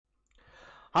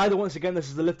Hi there once again, this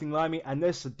is the Lifting Limey, and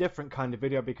this is a different kind of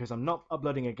video because I'm not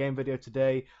uploading a game video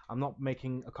today. I'm not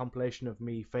making a compilation of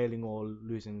me failing or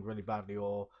losing really badly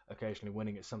or occasionally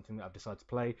winning at something that I've decided to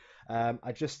play.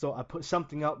 I just thought I'd put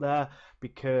something out there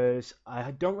because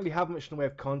I don't really have much in the way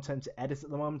of content to edit at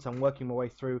the moment. I'm working my way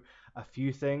through a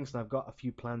few things and I've got a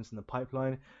few plans in the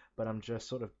pipeline, but I'm just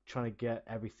sort of trying to get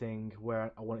everything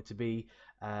where I want it to be.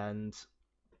 And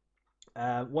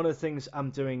one of the things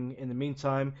I'm doing in the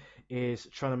meantime is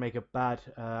trying to make a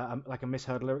like a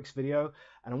Misheard lyrics video,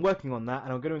 and I'm working on that,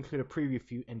 and I'm going to include a preview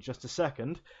for you in just a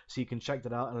second, so you can check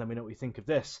that out and let me know what you think of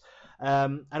this.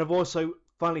 And I've also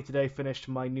finally today finished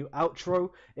my new outro.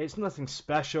 It's nothing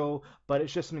special, but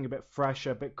it's just something a bit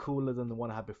fresher, a bit cooler than the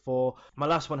one I had before. My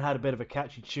last one had a bit of a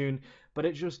catchy tune, but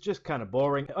it was just kind of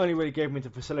boring. It only really gave me the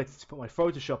facility to put my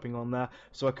photoshopping on there,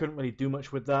 so I couldn't really do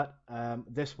much with that.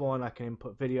 This one I can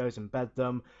input videos, embed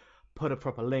them, put a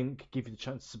proper link, give you the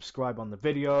chance to subscribe on the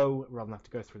video rather than have to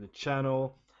go through the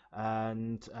channel,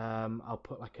 and I'll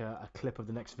put like a clip of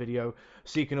the next video,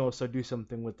 so you can also do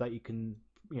something with that. You can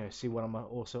see what I'm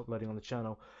also uploading on the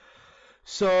channel.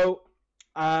 So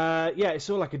yeah, it's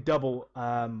sort of like a double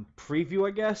preview,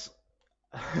 I guess.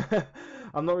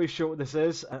 I'm not really sure what this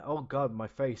is. Oh god, my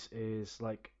face is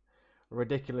like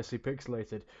ridiculously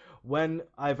pixelated. When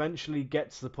I eventually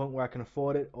get to the point where I can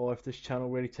afford it, or if this channel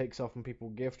really takes off and people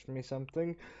gift me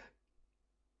something,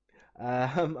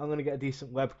 I'm going to get a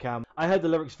decent webcam. I heard the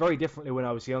lyrics very differently when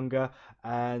I was younger,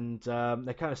 and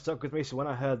they kind of stuck with me. So when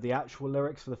I heard the actual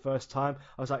lyrics for the first time,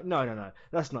 I was like, no,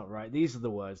 that's not right. These are the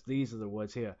words. These are the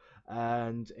words here.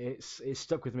 And it's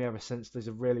stuck with me ever since. There's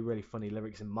a really, really funny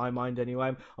lyrics in my mind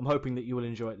anyway. I'm hoping that you will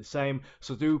enjoy it the same.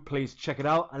 So do please check it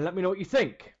out and let me know what you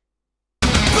think.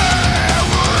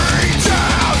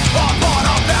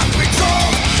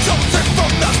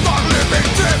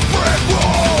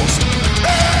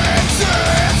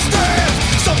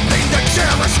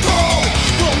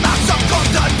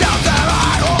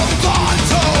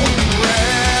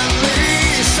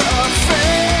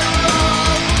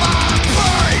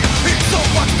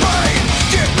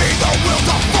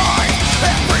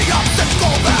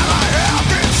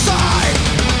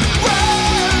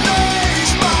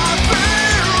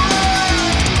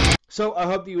 So I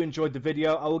hope that you enjoyed the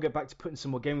video. I will get back to putting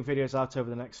some more gaming videos out over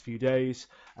the next few days.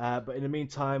 But in the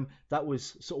meantime, that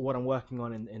was sort of what I'm working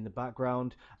on in the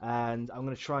background. And I'm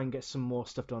going to try and get some more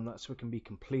stuff done that so it can be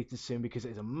completed soon, because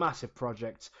it's a massive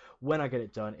project. When I get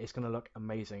it done, it's going to look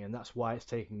amazing. And that's why it's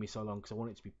taking me so long, because I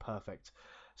want it to be perfect.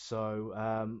 So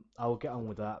I will get on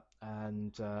with that.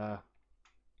 And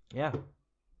yeah,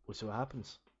 we'll see what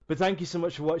happens. But thank you so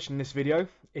much for watching this video.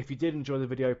 If you did enjoy the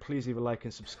video, please leave a like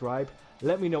and subscribe.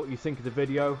 Let me know what you think of the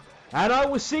video, and I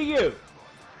will see you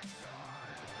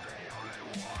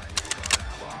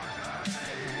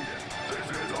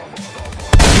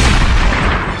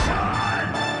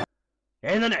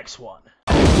in the next one.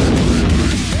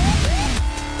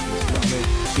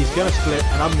 He's gonna split,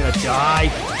 and I'm gonna die.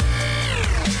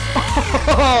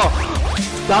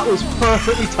 That was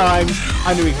perfectly timed.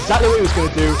 I knew exactly what he was going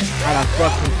to do, and I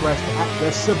fucking pressed at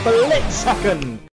the split second.